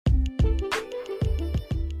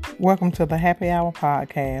Welcome to the Happy Hour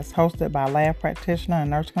podcast, hosted by lab practitioner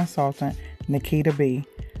and nurse consultant Nikita B.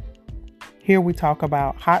 Here we talk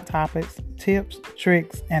about hot topics, tips,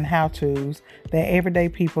 tricks, and how-tos that everyday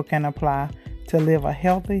people can apply to live a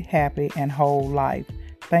healthy, happy, and whole life.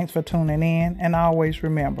 Thanks for tuning in, and always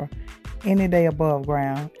remember, any day above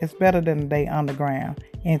ground is better than a day underground,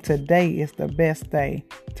 and today is the best day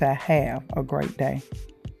to have a great day.